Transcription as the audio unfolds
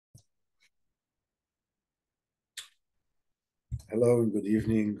Hello and good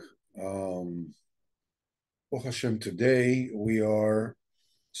evening. Baruch Hashem, today we are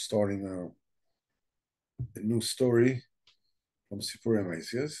starting a new story from Sipurei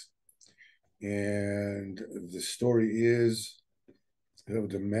Maisias. And the story is of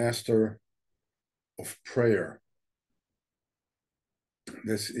the master of prayer.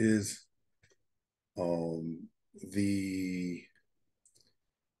 This is the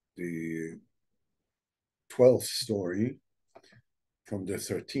the 12th story from the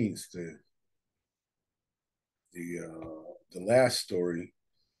 13th, the last story,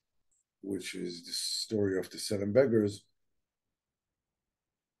 which is the story of the seven beggars,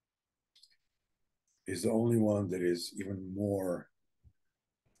 is the only one that is even more,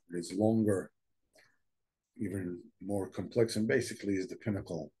 is longer, even more complex, and basically is the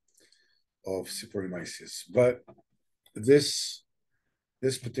pinnacle of Sipurei Maisias. But this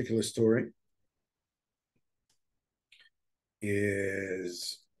particular story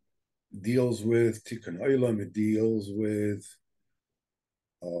is deals with Tikkun Olam. It deals with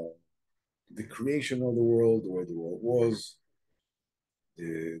the creation of the world, the way the world was,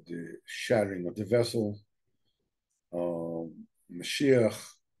 the shattering of the vessel,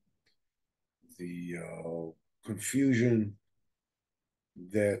 Mashiach, the confusion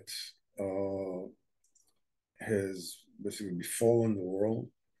that has basically befallen the world,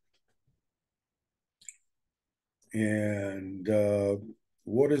 and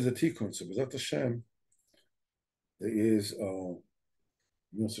what is the tikkun? So, B'ezrat Hashem, there is a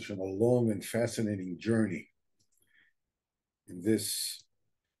long and fascinating journey in this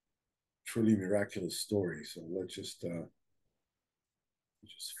truly miraculous story. So let's just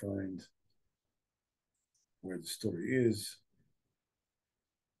find where the story is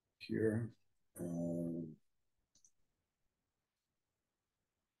here.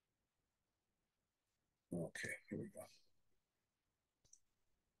 Okay, here we go.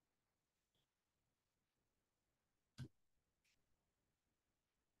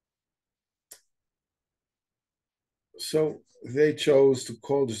 So they chose to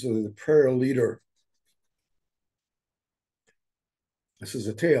call this the prayer leader. This is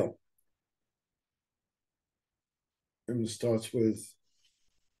a tale. And it starts with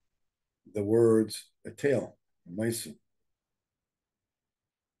the words a tale, a maisim.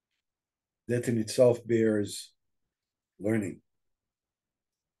 That in itself bears learning.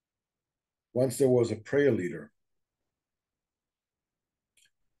 Once there was a prayer leader,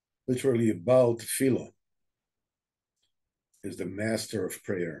 literally a Baal Tefillah is the master of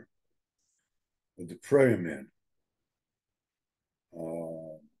prayer, or the prayer man,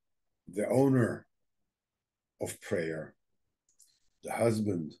 the owner of prayer, the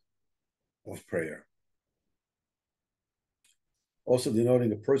husband of prayer. Also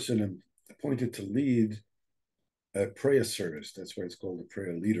denoting a person appointed to lead a prayer service. That's why it's called a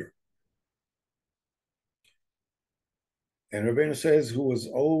prayer leader. And Rabbeinu says, who was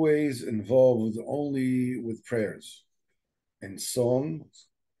always involved only with prayers and songs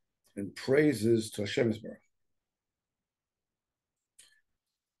and praises to Hashem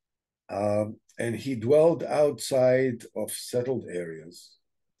Yisbarach. And he dwelled outside of settled areas.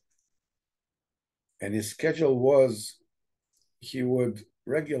 And his schedule was he would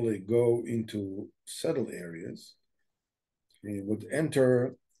regularly go into settled areas. And he would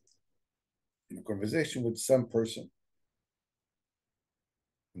enter in a conversation with some person.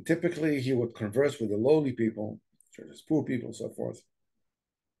 And typically he would converse with the lowly people, such as poor people, so forth.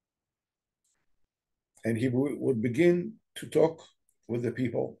 And he would begin to talk with the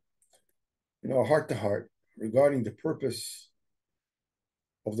people, heart to heart, regarding the purpose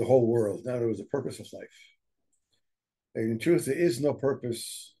of the whole world. Now, there was a purpose of life. And in truth, there is no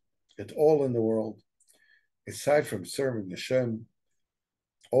purpose at all in the world, aside from serving Hashem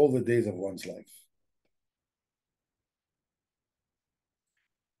all the days of one's life.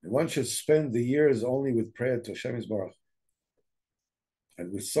 And one should spend the years only with prayer to Hashem Yisbarach,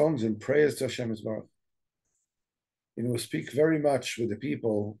 and with songs and prayers to Hashem Yisbarach. Speak very much with the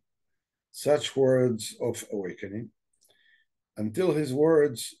people such words of awakening, until his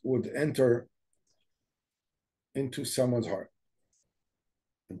words would enter into someone's heart,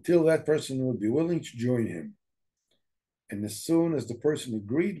 until that person would be willing to join him. And as soon as the person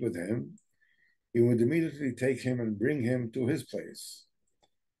agreed with him, he would immediately take him and bring him to his place,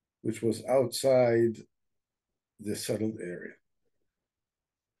 which was outside the settled area.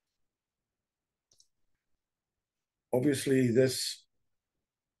 Obviously, this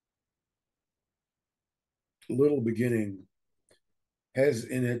little beginning has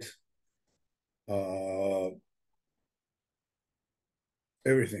in it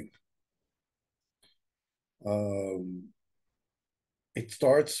everything. It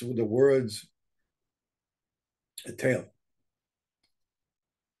starts with the words a tale.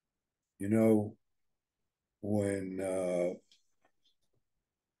 You know, when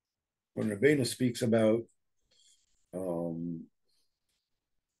when Rabbeinu speaks about um,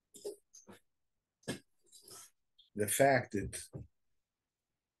 the fact that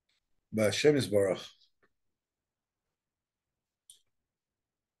B'Hashem Baruch,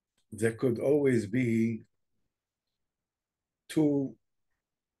 there could always be two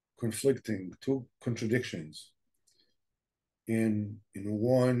two contradictions in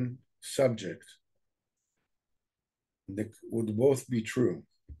one subject that would both be true.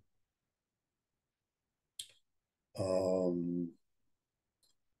 Um,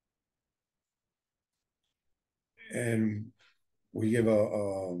 and we give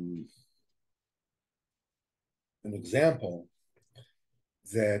an example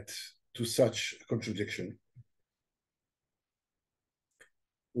that to such a contradiction,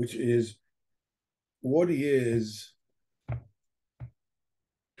 which is what is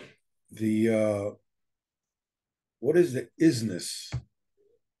the what is the isness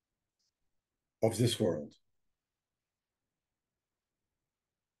of this world?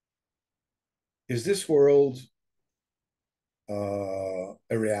 Is this world a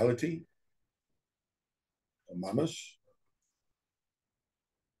reality, a mamash,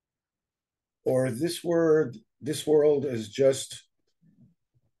 or this world is just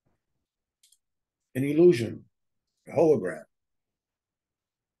an illusion, a hologram,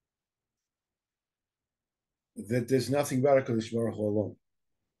 that there's nothing but HaKadosh Baruch Hu alone?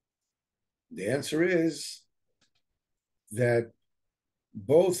 The answer is that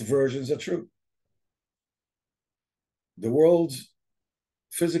both versions are true. The world's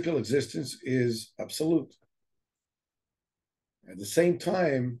physical existence is absolute. At the same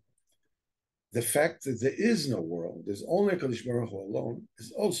time, the fact that there is no world, there's only HaKadosh Baruch Hu alone,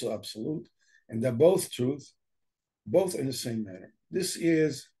 is also absolute, and they're both truth, both in the same manner. This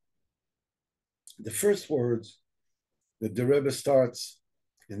is the first words that the Rebbe starts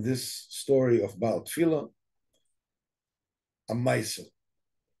in this story of Baal Tefillah, a Maisa.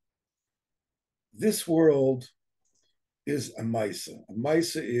 This world is a Maisa. A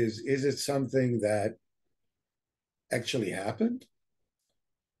Maisa is it something that actually happened?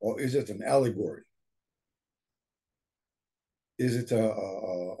 Or is it an allegory? Is it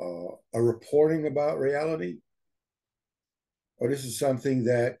a reporting about reality? Or this is something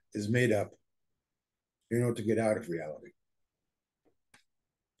that is made up in order to get out of reality?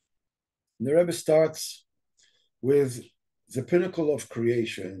 And the Rebbe starts with the pinnacle of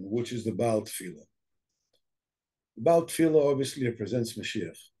creation, which is the Baal Tefillah. The Baal Tefillah obviously represents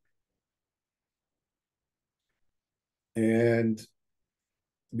Mashiach. And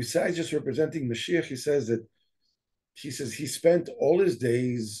besides just representing Mashiach, he says he spent all his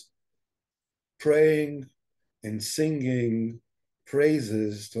days praying and singing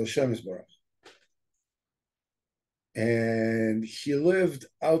praises to Hashem Baruch. And he lived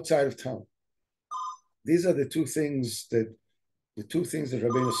outside of town. These are the two things that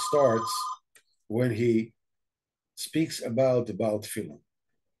Rabbeinu starts when he speaks about the Baal Tefillah.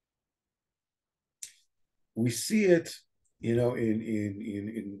 We see it,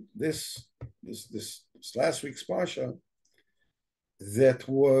 in this last week's Pasha, that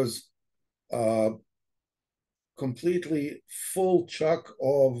was completely full chuck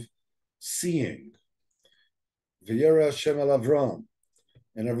of seeing. V'yera Hashem el Avram,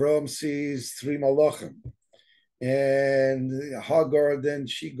 and Avram sees three malachim, and Hagar, then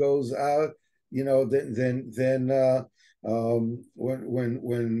she goes out. When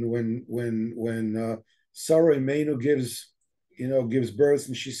Sarah Imenu gives birth,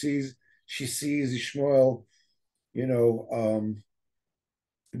 and she sees Ishmael, being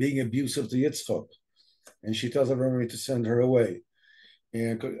abusive to Yitzchak, and she tells Avraham to send her away.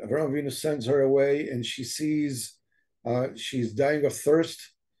 And Avraham Avinu sends her away, and she sees she's dying of thirst,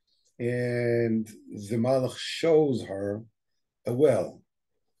 and the Malach shows her a well.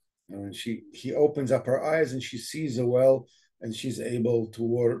 And he opens up her eyes, and she sees a well, and she's able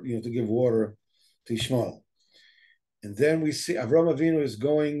to give water to Ishmael. And then we see Avraham Avinu is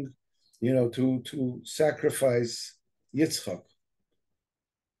going, to sacrifice Yitzchak.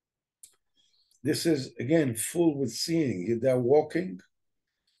 This is again full with seeing. They're walking,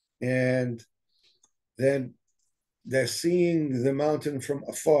 and then they're seeing the mountain from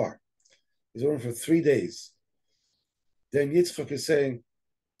afar. He's going for 3 days. Then Yitzchak is saying,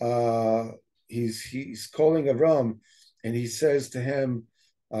 he's calling Avram, and he says to him,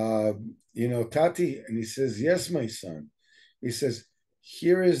 Tati, and he says, yes, my son. He says,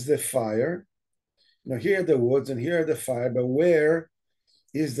 here is the fire. Here are the woods, and here are the fire, but where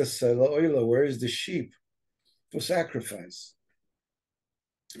is the Sela Oila, where is the sheep for sacrifice?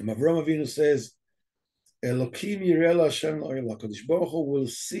 And Avraham Avinu says, Elokim Yireh Hashem Oila. Kadosh Baruch Hu will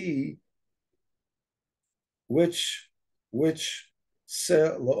see which Oila,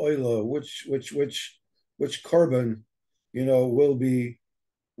 which carbon, will be,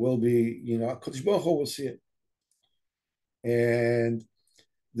 Kadosh Baruch Hu will see it. And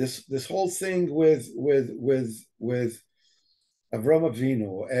this whole thing with Avram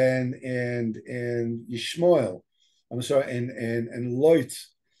Avinu and Yishmael, I'm sorry, and Lot,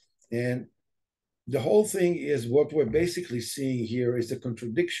 and the whole thing is what we're basically seeing here is the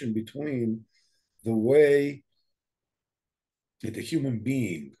contradiction between the way that the human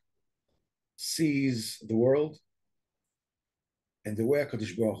being sees the world and the way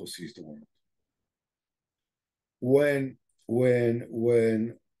HaKadosh Baruch Hu sees the world. When we're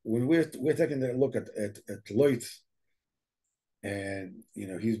taking a look at Lot, and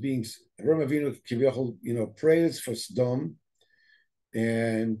he's being Avram Avinu Kiviyachol, prays for Sdom,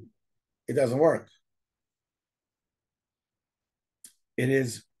 and it doesn't work.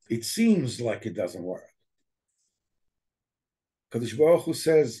 It seems like it doesn't work. Kadosh Baruch Hu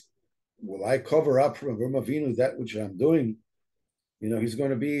says, will I cover up from Avram Avinu that which I'm doing? He's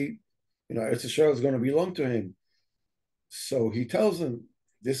going to be, Eretz Yisrael is going to belong to him. So he tells him,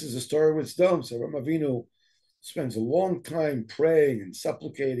 this is a story with Sdom. So Avram Avinu spends a long time praying and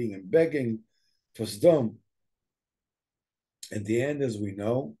supplicating and begging for Sdom. At the end, as we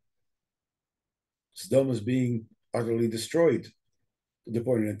know, Sdom is being utterly destroyed to the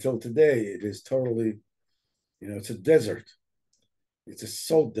point until today it is totally, it's a desert. It's a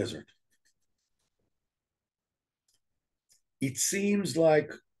salt desert. It seems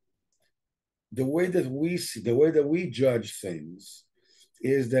like the way that we judge things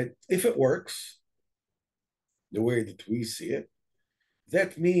is that if it works, the way that we see it,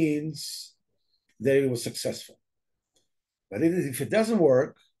 that means that it was successful. But if it doesn't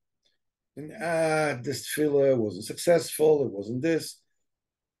work, then this tefillah wasn't successful, it wasn't this,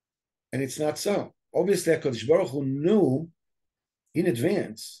 and it's not so. Obviously, HaKadosh Baruch Hu knew in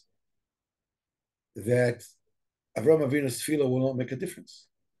advance that Avraham Avinu's tefillah will not make a difference.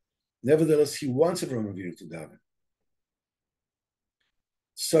 Nevertheless, he wants Avraham Avinu to daven.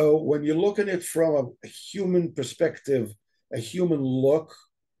 So when you look at it from a human perspective, a human look,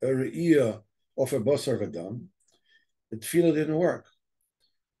 a re'iyah of a basar v'dam, the tefillah didn't work.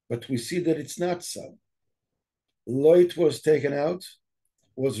 But we see that it's not so. Lot was taken out,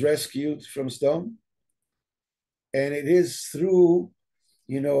 was rescued from Sdom, and it is through,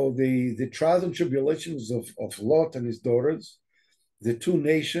 the trials and tribulations of Lot and his daughters, the two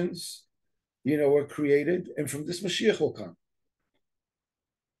nations, were created, and from this Mashiach will come.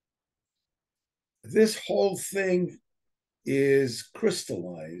 This whole thing is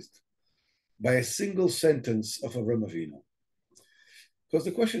crystallized by a single sentence of Avraham Avinu. Because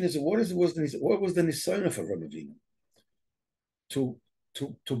the question is, what was the nisayon of Avraham Avinu? To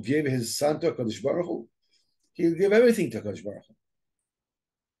give his son to HaKadosh Baruch Hu? He'll give everything to HaKadosh Baruch Hu.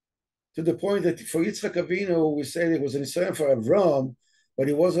 To the point that for Yitzchak Avinu, we say it was a nisayon for Avram, but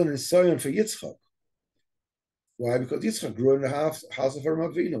it wasn't a nisayon for Yitzchak. Why? Because Yitzchak grew in the house of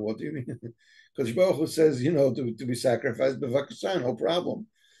Avraham Avinu. What do you mean? Because Baruch Hu says, to be sacrificed, b'vakashan, no problem.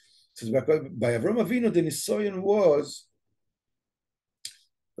 Says by Avraham Avinu, the nisayon was,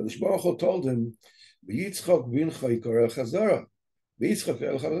 Kadosh Baruch Hu told him, "Yitzchak bincha yikar el chazara." Yitzchak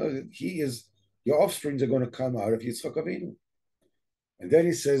el chazara. Your offsprings are going to come out of Yitzchak Avinu. And then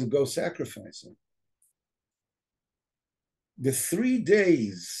he says, "Go sacrifice him." The 3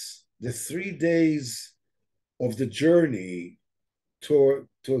 days of the journey to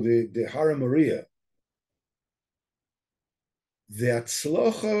the Hara Moriah, the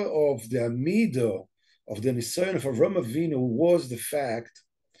atzlocha of the Amidah of the nisayon of Avraham Avinu was the fact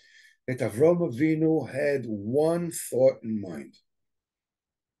that Avraham Avinu had one thought in mind.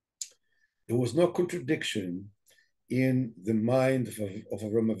 There was no contradiction in the mind of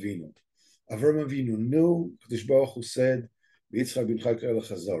Avraham Avinu. Avraham Avinu knew, Kadosh Baruch Hu said, "Yitzchak bincha yikar el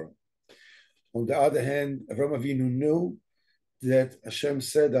chazara." On the other hand, Avraham Avinu knew that Hashem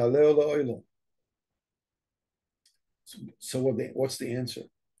said, "Aleo la'oilo." So what's the answer?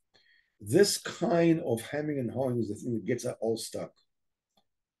 This kind of hemming and hawing is the thing that gets us all stuck.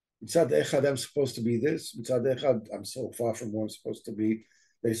 Mitzad echad, I'm supposed to be this. Mitzad echad, I'm so far from where I'm supposed to be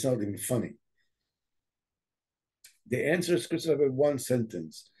that it's not even funny. The answer is crystallized by one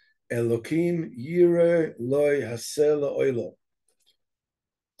sentence: Elokim yireh loy haseh la'oilo.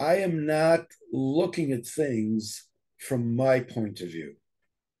 I am not looking at things from my point of view.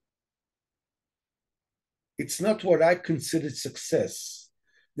 It's not what I considered success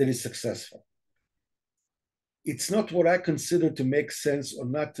that is successful. It's not what I consider to make sense or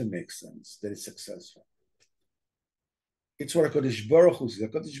not to make sense that is successful. It's what HaKadosh Baruch Hu says.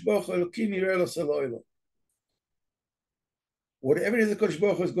 HaKadosh Baruch Hu Elokim Yireh Lo Selo Elo. Whatever it is HaKadosh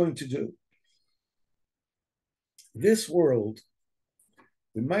Baruch Hu is going to do. This world,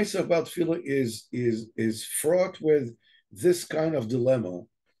 the Ma'aseh about Tefillah is fraught with this kind of dilemma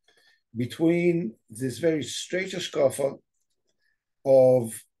between this very straight hashkafa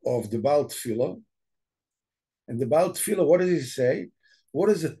of the Baal Tefillah. And the Baal Tefillah, what does he say? What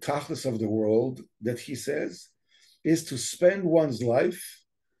is the tachlis of the world that he says? Is to spend one's life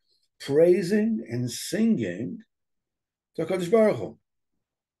praising and singing to HaKadosh Baruch Hu.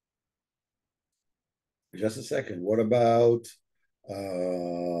 Just a second. What about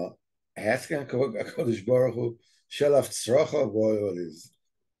asking HaKadosh Baruch Hu, Shelaf Tzrocha, what is it?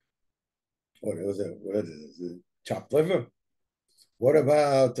 What is it? Chopped liver? What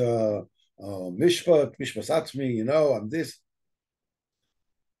about Mishpat Atmi, I'm this.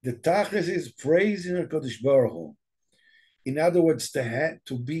 The tachlis is praising HaKadosh Baruch Hu. In other words, to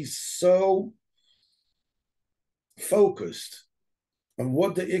be so focused on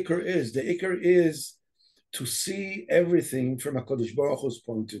what the ikr is. The ikr is to see everything from HaKadosh Baruch Hu's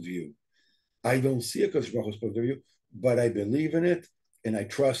point of view. I don't see HaKadosh Baruch Hu's point of view, but I believe in it and I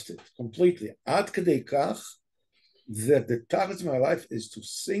trust it completely. Ad kadei kach, that the tachlis of my life is to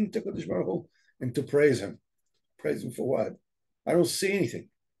sing to HaKadosh Baruch Hu and to praise Him. Praise Him for what? I don't see anything.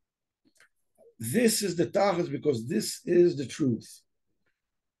 This is the tachlis because this is the truth.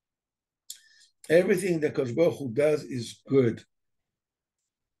 Everything that HaKadosh Baruch Hu does is good.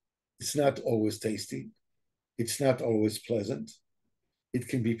 It's not always tasty. It's not always pleasant. It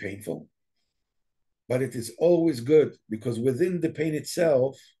can be painful. But it is always good because within the pain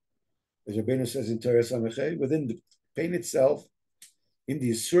itself, as Rabbeinu says in Torah Samechei, within the pain itself, in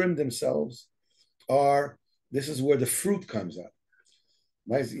the Yisurim themselves, this is where the fruit comes out.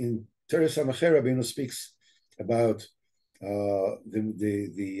 In Torah Samechei, Rabbeinu speaks about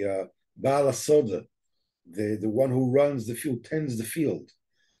the Baal HaSoda, the one who runs the field, tends the field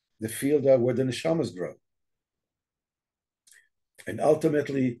where the neshamas grow. And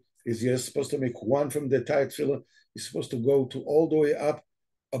ultimately, you're supposed to make one from the entire tefillah. You're supposed to go to all the way up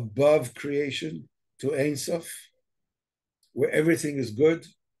above creation to Ein Sof, where everything is good,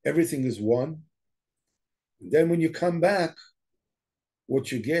 everything is one. And then when you come back,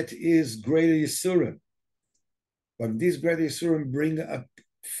 what you get is greater Yisurim. But these greater Yisurim bring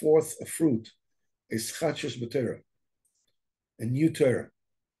forth a fruit, a schachos b'Torah, a new Torah.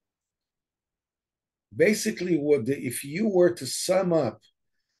 Basically, if you were to sum up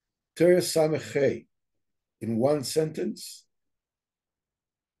Torah Samechei in one sentence,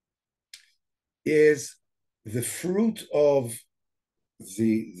 is the fruit of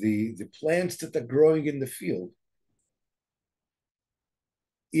the plants that are growing in the field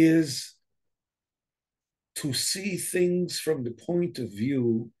is to see things from the point of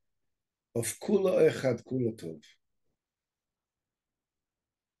view of Kula Echad Kula Tov.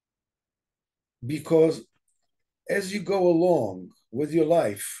 Because as you go along with your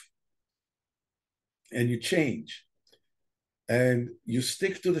life and you change and you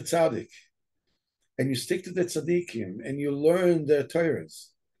stick to the tzaddik and you stick to the tzaddikim and you learn their Torahs,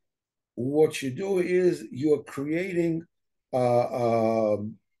 what you do is you're creating, I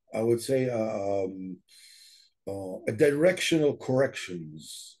would say, a directional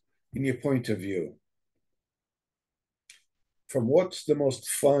corrections in your point of view. From what's the most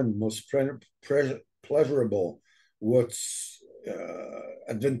fun, most pleasurable, what's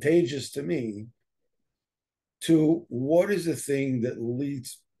advantageous to me, to what is the thing that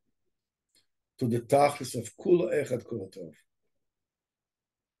leads to the tachlis of Kula Echad Kula Tov.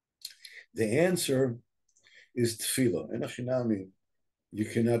 The answer is tefillah. And achinami, you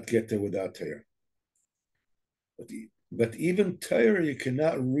cannot get there without Torah. But even Torah you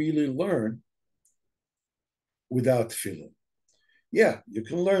cannot really learn without tefillah. Yeah, you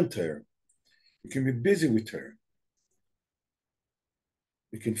can learn Torah. You can be busy with Torah.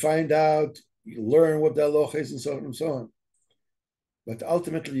 You can find out, you learn what the halacha is, and so on and so on. But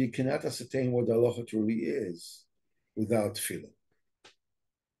ultimately, you cannot ascertain what the halacha truly is without tefillah.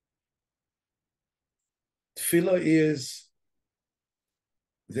 Tefillah is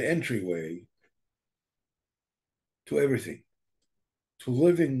the entryway to everything, to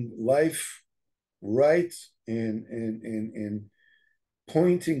living life right and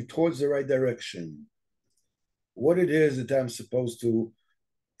pointing towards the right direction. What it is that I'm supposed to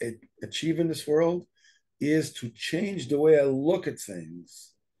achieve in this world is to change the way I look at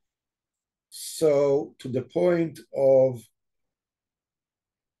things. So to the point of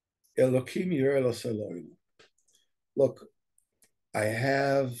Elokim yireh l'saloim. Look, I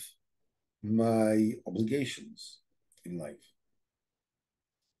have my obligations in life.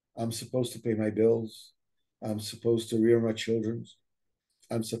 I'm supposed to pay my bills. I'm supposed to rear my children.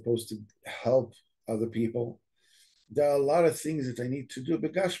 I'm supposed to help other people. There are a lot of things that I need to do,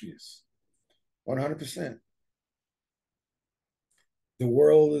 begashmias, 100%. The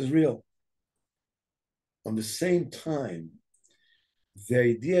world is real. On the same time, the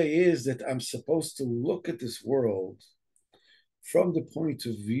idea is that I'm supposed to look at this world from the point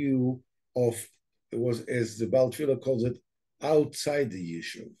of view of, it was as the Baal Tefillah calls it, outside the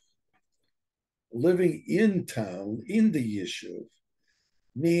Yishuv. Living in town, in the Yishuv,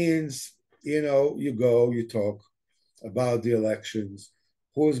 means, you go, you talk about the elections,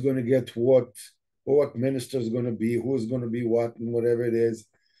 who is going to get what minister is going to be, who is going to be what, and whatever it is,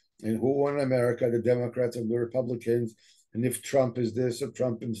 and who won America, the Democrats or the Republicans, and if Trump is this or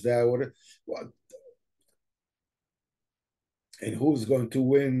Trump is that, what and who's going to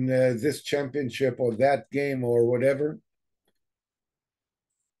win this championship or that game or whatever.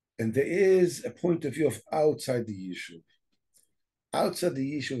 And there is a point of view of outside the issue. Outside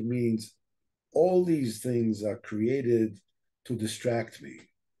the issue means all these things are created to distract me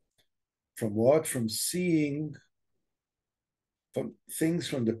from what? From seeing from things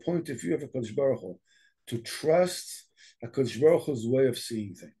from the point of view of a Kodesh Baruch Hu, to trust a Kodesh Baruch Hu's way of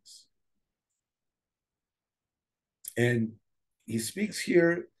seeing things. And he speaks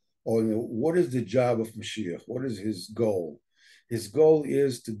here on what is the job of Mashiach, what is his goal. His goal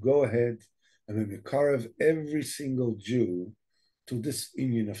is to go ahead and be Mekarev every single Jew to this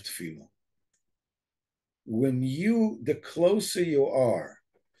union of tefillah. The closer you are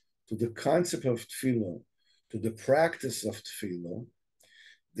to the concept of tefillah, to the practice of tefillah,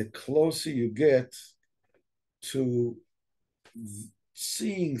 the closer you get to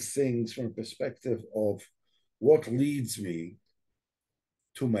seeing things from a perspective of what leads me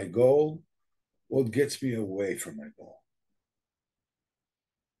to my goal, what gets me away from my goal.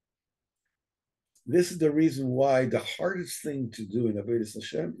 This is the reason why the hardest thing to do in Avodas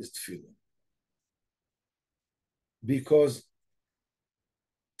Hashem is tefillah. Because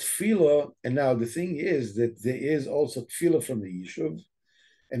tefillah, and now the thing is that there is also tefillah from the Yishuv,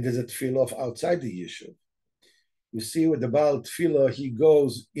 and there's a tefillah of outside the Yishuv. You see with the Baal tefillah, he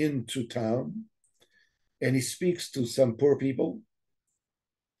goes into town, and he speaks to some poor people,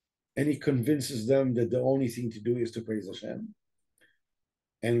 and he convinces them that the only thing to do is to praise Hashem.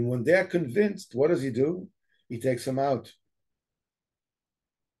 And when they're convinced, what does he do? He takes them out.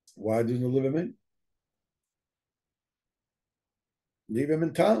 Why didn't you leave him in? Leave him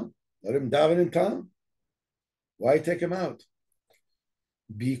in town. Let him daven in town. Why take him out?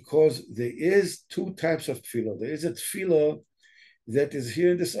 Because there is two types of tefillah. There is a tefillah that is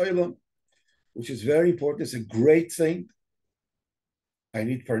here in this olam, which is very important. It's a great thing. I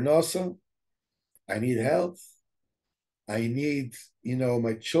need parnasa. I need health. I need,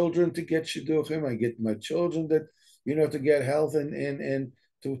 my children to get shidduchim. I get my children that, to get health and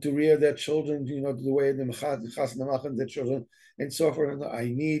to rear their children, the way the chas their children, and so forth. I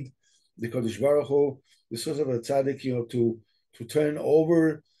need the Kodesh Baruch Hu, the source of a tzaddik, to turn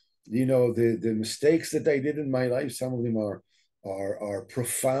over, the mistakes that I did in my life. Some of them are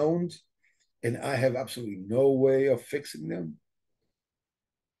profound, and I have absolutely no way of fixing them.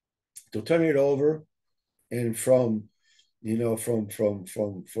 To turn it over, and from the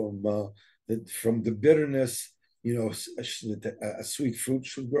bitterness, a sweet fruit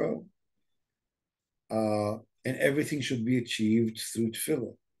should grow, and everything should be achieved through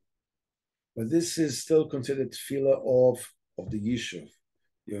tefillah. But this is still considered tefillah of the yishuv.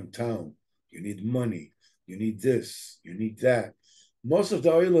 You're in town. You need money. You need this. You need that. Most of the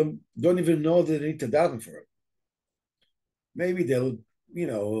oilam don't even know that they need to daven for it. Maybe they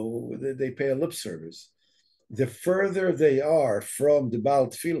pay a lip service. The further they are from the Baal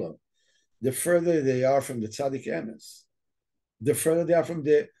Tefillah, the further they are from the Tzaddik Emes, the further they are from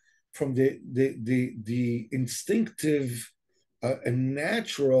the instinctive and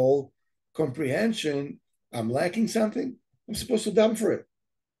natural comprehension. I'm lacking something. I'm supposed to daven for it.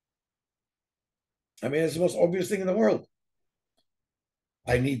 I mean, it's the most obvious thing in the world.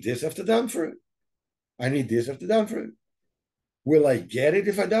 I need this, I have to daven for it. I need this, I have to daven for it. Will I get it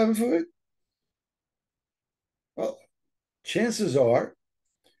if I daven for it? Well, chances are,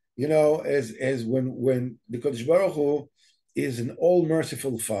 as when the Kodesh Baruch Hu is an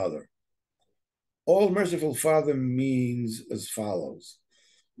all-merciful Father. All-merciful Father means as follows.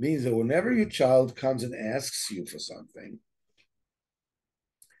 Means that whenever your child comes and asks you for something,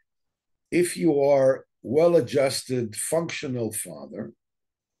 if you are well-adjusted, functional father,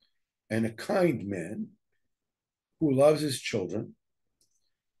 and a kind man who loves his children,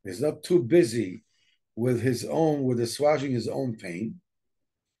 is not too busy with assuaging his own pain,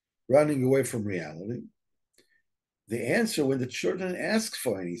 running away from reality. The answer when the children ask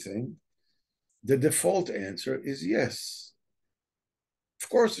for anything, the default answer is yes. Of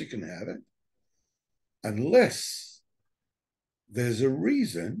course, you can have it, unless there's a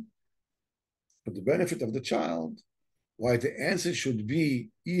reason for the benefit of the child why the answer should be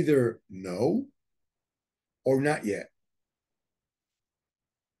either no or not yet.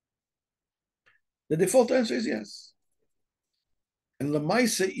 The default answer is yes. And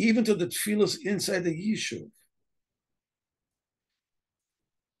Lamaisa, even to the tefillos inside the yishuv,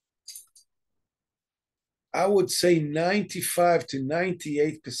 I would say 95 to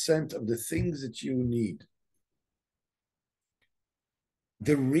 98% of the things that you need.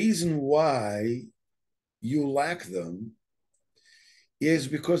 The reason why you lack them is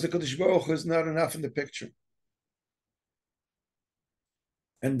because the Kodesh Baruch Hu is not enough in the picture.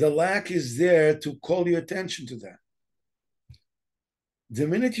 And the lack is there to call your attention to that. The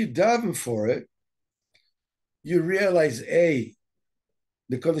minute you daven for it, you realize, A,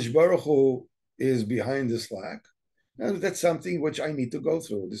 the Kodesh Baruch Hu is behind this lack. Now, that's something which I need to go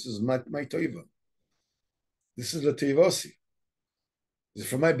through. This is my toiva. This is the toivosi. This is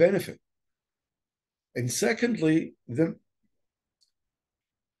for my benefit. And secondly,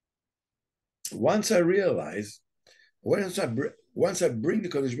 once I realize, once I bring the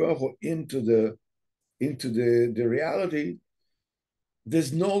Kodesh Baruch Hu into the reality,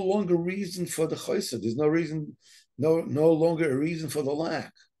 there's no longer reason for the chesed. There's no longer a reason for the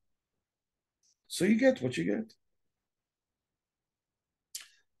lack. So you get what you get.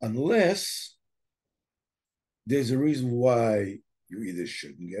 Unless there's a reason why you either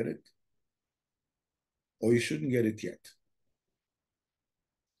shouldn't get it or you shouldn't get it yet.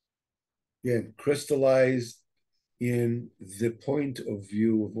 Again, crystallized in the point of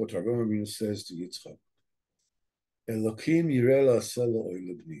view of what Rabbi Rabbeinu says to Yitzchak. Elokim yireh la'aseh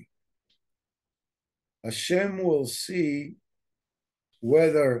l'bni. Hashem will see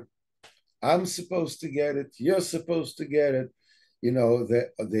whether I'm supposed to get it, you're supposed to get it. You know,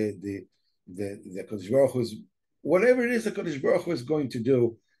 the Kodesh Baruch Hu is, whatever it is the Kodesh Baruch Hu is going to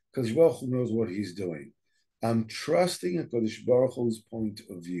do, Kodesh Baruch Hu knows what he's doing. I'm trusting a Kodesh Baruch Hu's point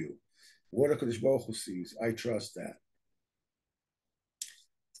of view. What a Kodesh Baruch Hu sees, I trust that.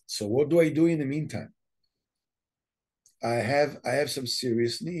 So what do I do in the meantime? I have some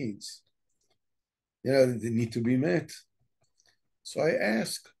serious needs. You know, they need to be met. So I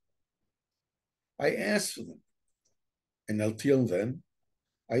ask for them. And until then,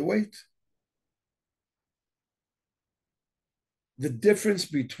 I wait. The difference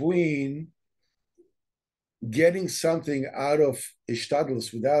between getting something out of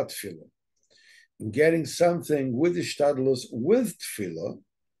ishtadlus without tefillah and getting something with ishtadlus with tefillah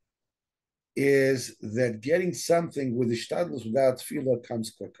is that getting something with ishtadlus without tefillah comes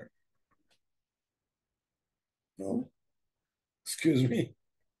quicker. No? Excuse me.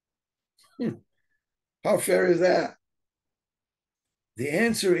 How fair is that? The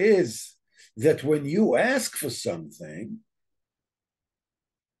answer is that when you ask for something,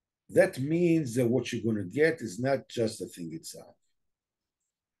 that means that what you're going to get is not just the thing itself.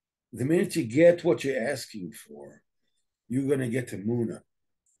 The minute you get what you're asking for, you're going to get a muna.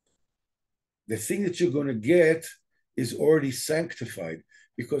 The thing that you're going to get is already sanctified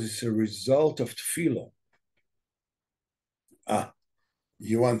because it's a result of tefillah.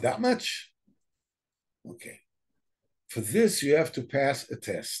 You want that much? Okay. For this, you have to pass a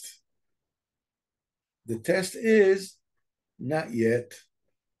test. The test is not yet.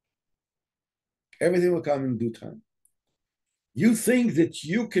 Everything will come in due time. You think that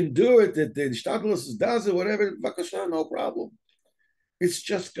you can do it, that the Shtadlus does it, whatever, no problem. It's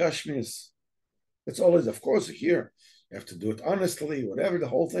just Gashmis. That's all it is. Of course, here, you have to do it honestly, whatever, the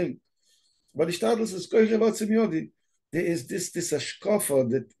whole thing. But Shtadlus is there is this ashkofa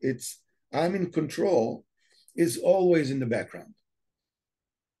that it's, I'm in control, is always in the background.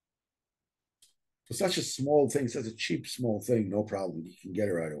 For such a small thing, such a cheap, small thing, no problem. You can get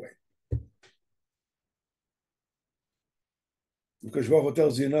it right away. Because Baruch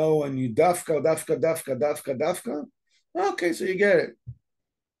tells you no, and you dafka, okay, so you get it.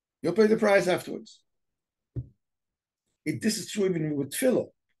 You'll pay the price afterwards. This is true even with tefillah.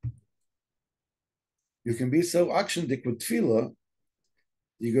 You can be so actiondic with tefillah,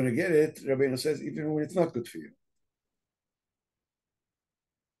 you're going to get it, Rabbeinu says, even when it's not good for you.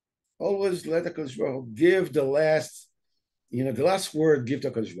 Always let the Kodesh Baruch Hu give the last, the last word, give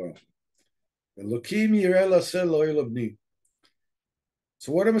to Kodesh Baruch Hu. Elokim yireh la'aseh lo bni.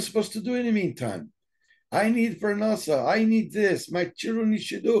 So what am I supposed to do in the meantime? I need parnasa. I need this. My children need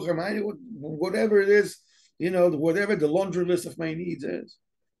shidduchim. Whatever it is, whatever the laundry list of my needs is.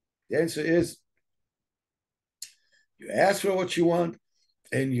 The answer is you ask for what you want,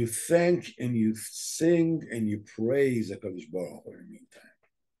 and you thank and you sing and you praise HaKadosh Baruch Hu in the meantime.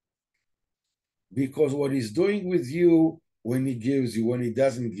 Because what he's doing with you when he gives you, when he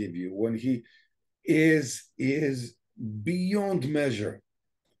doesn't give you, when he is beyond measure.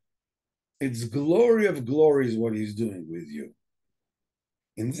 It's glory of glories what he's doing with you.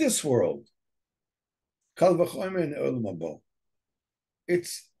 In this world, Kal v'chomer in Olam haba.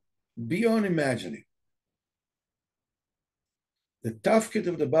 It's beyond imagining. The tafkid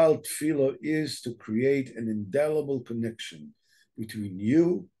of the Baal Tefillah is to create an indelible connection between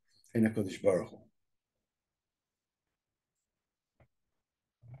you and HaKadosh Baruch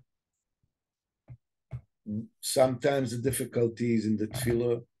Hu. Sometimes the difficulties in the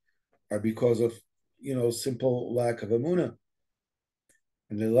Tefillah are because of, simple lack of emunah.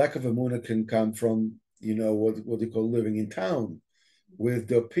 And the lack of emunah can come from, what they call living in town with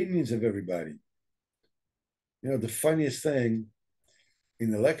the opinions of everybody. The funniest thing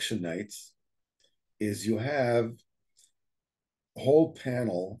in election nights is you have a whole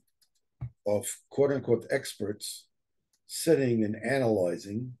panel of quote unquote experts sitting and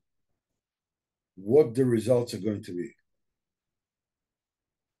analyzing what the results are going to be.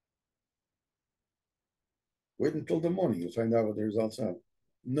 Wait until the morning, you'll find out what the results are.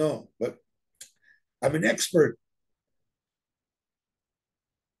 No, but I'm an expert.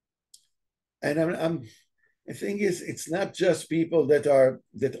 And the thing is, it's not just people that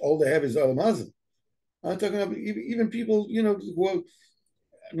all they have is Alamazim. I'm talking about even people, who are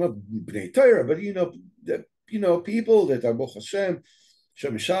not Bnei Torah, but people that are Baruch Hashem,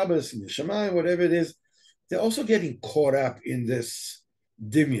 Shem Shabbos, and Shemayim, whatever it is, they're also getting caught up in this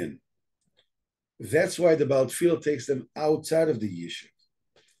dimion. That's why the Baal Tefillah takes them outside of the yishuv.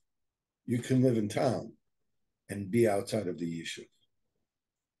 You can live in town and be outside of the yishuv.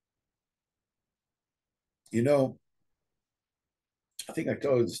 I think I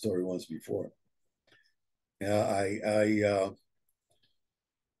told you the story once before. I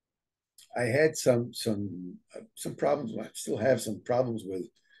had some problems. I still have some problems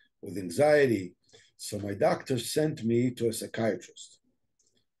with anxiety. So my doctor sent me to a psychiatrist.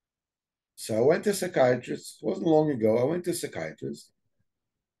 So I went to a psychiatrist. It wasn't long ago. I went to a psychiatrist.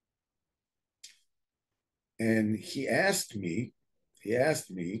 And he asked me,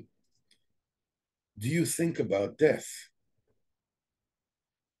 do you think about death?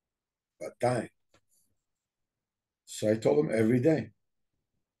 About dying? So I told him every day.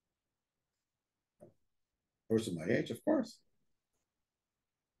 Person my age, of course.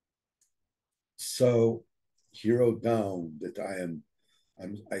 So he wrote down that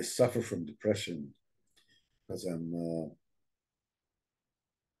I suffer from depression because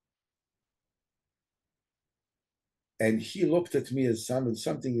and he looked at me as something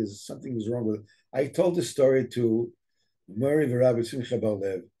is wrong with it. I told the story to Murray V'Rabbi Simcha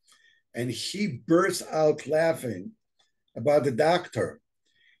Bar-Lev, and he burst out laughing about the doctor.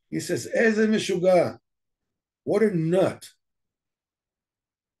 He says, "Eze meshuga, what a nut."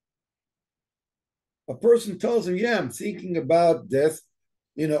 A person tells him, "Yeah, I'm thinking about death,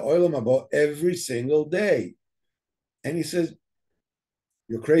 olam haba every single day," and he says,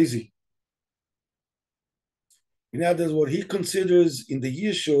 "You're crazy." That's what he considers in the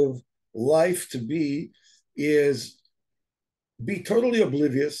yishuv life to be is be totally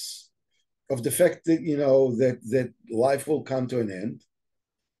oblivious of the fact that that life will come to an end,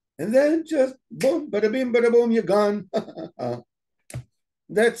 and then just boom, bada bim, bada boom, you're gone.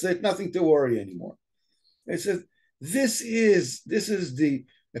 That's it. Nothing to worry anymore. It says this is the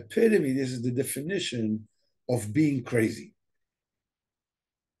epitome. This is the definition of being crazy.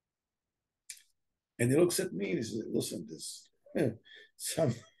 And he looks at me and he says, "Listen,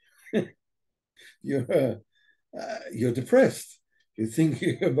 you're depressed. You're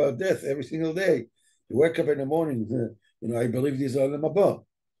thinking about death every single day. You wake up in the morning. I believe these are olam haba,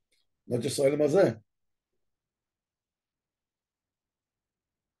 not just olam hazeh."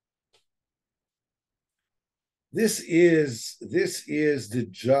 This is the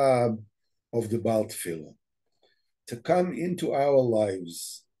job of the Baal Tefillah, to come into our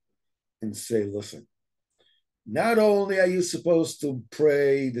lives and say, "Listen, not only are you supposed to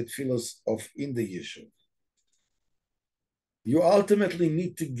pray the tefillos of in the yishuv, you ultimately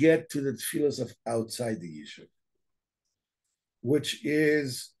need to get to the tefillos of outside the yishuv, which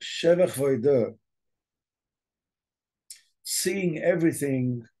is shevach voida, seeing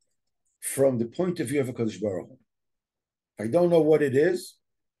everything from the point of view of HaKadosh Baruch Hu. I don't know what it is.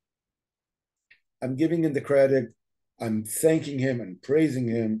 I'm giving him the credit. I'm thanking him and praising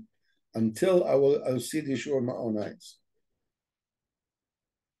him until I'll see the issue with my own eyes.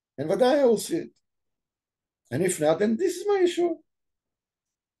 And Vaday I will see it. And if not, then this is my issue.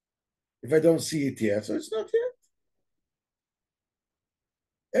 If I don't see it yet, so it's not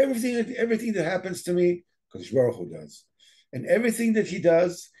yet. Everything that happens to me, because Baruch Hu does. And everything that he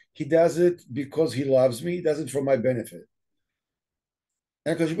does it because he loves me, he does it for my benefit.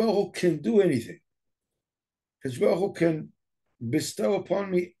 And Kosh Baruch Hu can do anything. Kosh Baruch Hu can bestow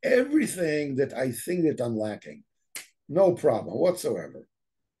upon me everything that I think that I'm lacking. No problem whatsoever.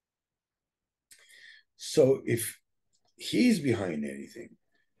 So if he's behind anything,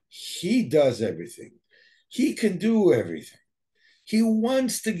 he does everything. He can do everything. He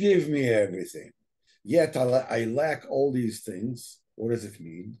wants to give me everything. Yet I lack all these things. What does it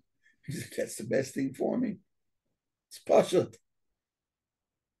mean? That's the best thing for me. It's pashut.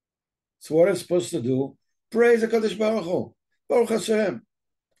 So what am I supposed to do? Praise HaKadosh Baruch Hu. Baruch Hashem.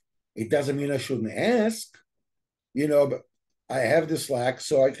 It doesn't mean I shouldn't ask, but I have this lack,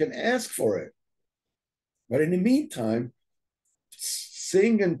 so I can ask for it. But in the meantime,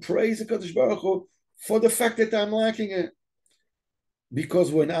 sing and praise HaKadosh Baruch Hu for the fact that I'm lacking it.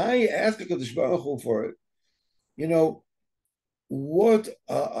 Because when I ask HaKadosh Baruch Hu for it, what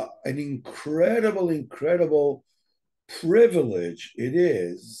an incredible privilege it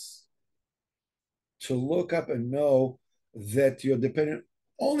is to look up and know that you're dependent.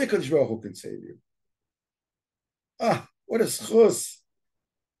 Only HaKadosh Baruch Hu can save you. What a schus.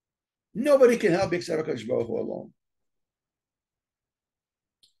 Nobody can help except HaKadosh Baruch Hu alone.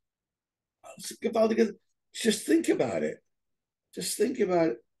 Just think about it. Just think about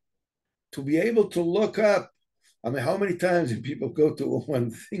it. To be able to look up. I mean, how many times do people go to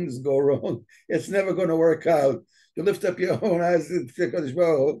when things go wrong? It's never going to work out. You lift up your own eyes to HaKadosh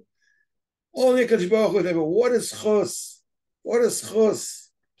Baruch Hu. Only HaKadosh Baruch Hu. What is chus? What is chus?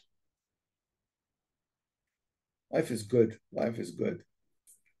 Life is good. Life is good.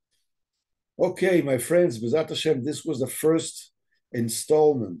 Okay, my friends, B'ezrat Hashem, this was the first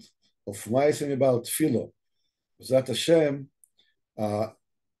installment of Ma'aseh Mibal Tefillah. B'ezrat Hashem,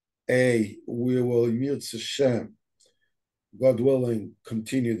 we will, Yirtzeh Hashem, God willing,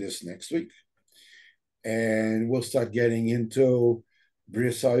 continue this next week. And we'll start getting into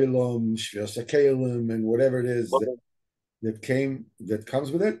Bris Ha'olam, Shviras HaKelim, and whatever it is that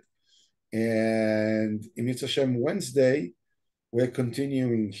comes with it. And in Yirtzeh Hashem Wednesday, we're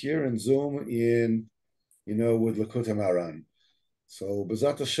continuing here in Zoom with Likutei Moharan. So,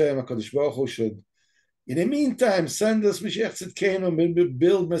 B'ezrat Hashem, HaKadosh Baruch Hu should, in the meantime, send us Mashiach Tzidkenu,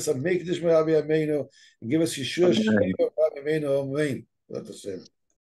 build Mesa, make this Rabbi Ameinu, and give us Yeshua Shemino, Rabbi Ameinu, Amen. B'ezrat Hashem.